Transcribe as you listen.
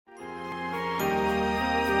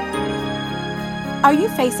Are you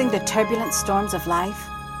facing the turbulent storms of life?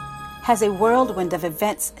 Has a whirlwind of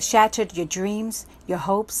events shattered your dreams, your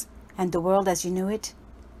hopes, and the world as you knew it?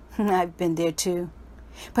 I've been there too.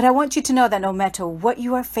 But I want you to know that no matter what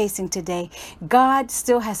you are facing today, God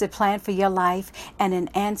still has a plan for your life and an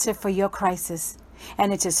answer for your crisis.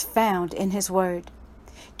 And it is found in His Word.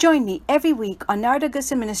 Join me every week on Narada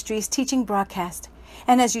Augusta Ministries teaching broadcast.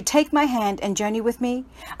 And as you take my hand and journey with me,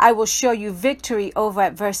 I will show you victory over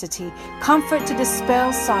adversity, comfort to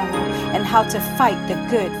dispel sorrow, and how to fight the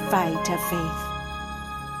good fight of faith.